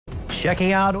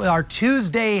Checking out our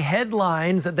Tuesday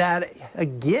headlines that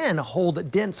again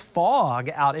hold dense fog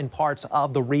out in parts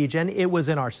of the region. It was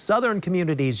in our southern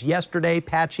communities yesterday,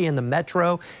 patchy in the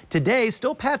metro. Today,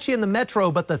 still patchy in the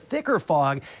metro, but the thicker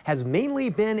fog has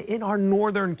mainly been in our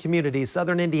northern communities.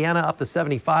 Southern Indiana up the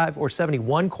 75 or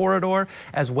 71 corridor,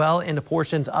 as well into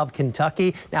portions of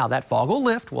Kentucky. Now that fog will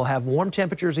lift. We'll have warm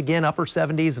temperatures again, upper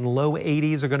 70s and low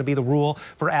 80s are going to be the rule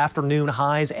for afternoon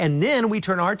highs. And then we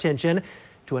turn our attention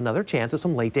to another chance of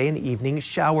some late day and evening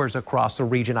showers across the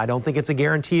region. I don't think it's a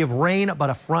guarantee of rain, but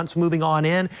a front's moving on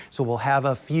in, so we'll have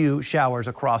a few showers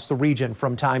across the region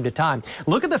from time to time.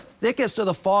 Look at the thickest of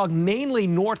the fog, mainly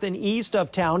north and east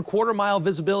of town. Quarter-mile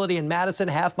visibility in Madison,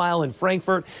 half-mile in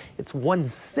Frankfort. It's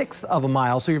 1/6 of a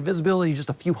mile, so your visibility is just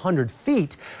a few hundred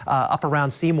feet up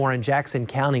around Seymour and Jackson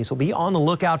counties. So be on the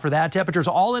lookout for that. Temperatures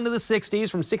all into the 60s,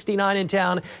 from 69 in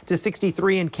town to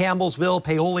 63 in Campbellsville,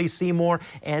 Paoli, Seymour,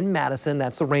 and Madison.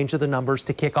 That's the range of the numbers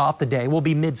to kick off the day. We'll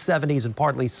be mid-70s and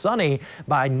partly sunny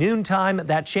by noontime.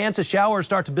 That chance of showers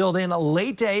start to build in a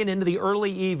late day and into the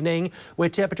early evening,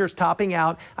 with temperatures topping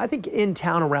out, I think, in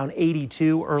town around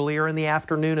 82 earlier in the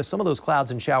afternoon. As some of those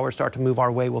clouds and showers start to move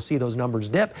our way, we'll see those numbers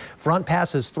dip. Front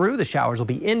passes through. The showers will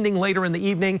be ending later in the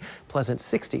evening. Pleasant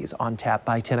 60s on tap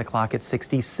by 10 o'clock at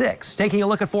 66. Taking a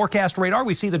look at forecast radar,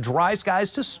 we see the dry skies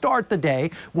to start the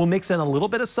day. We'll mix in a little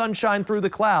bit of sunshine through the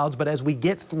clouds, but as we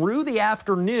get through the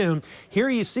afternoon, here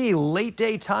you see late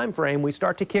day time frame, we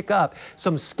start to kick up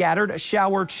some scattered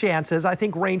shower chances. I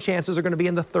think rain chances are going to be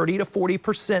in the 30 to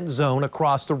 40% zone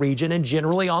across the region and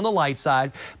generally on the light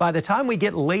side. By the time we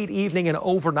get late evening and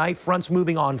overnight, fronts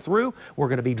moving on through, we're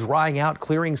going to be drying out,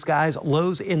 clearing skies,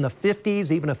 lows in the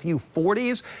 50s, even a few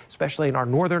 40s, especially in our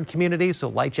northern communities. So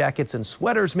light jackets and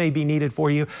sweaters may be needed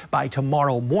for you by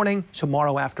tomorrow morning.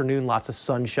 Tomorrow afternoon, lots of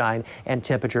sunshine and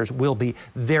temperatures will be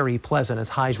very pleasant as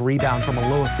highs rebound from a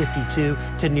low of 52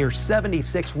 to near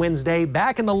 76 Wednesday.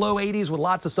 Back in the low 80s with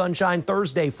lots of sunshine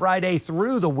Thursday, Friday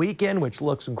through the weekend, which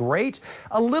looks great.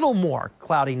 A little more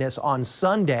cloudiness on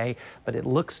Sunday, but it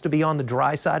looks to be on the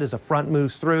dry side as a front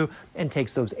moves through and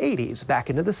takes those 80s back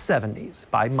into the 70s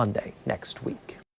by Monday next week.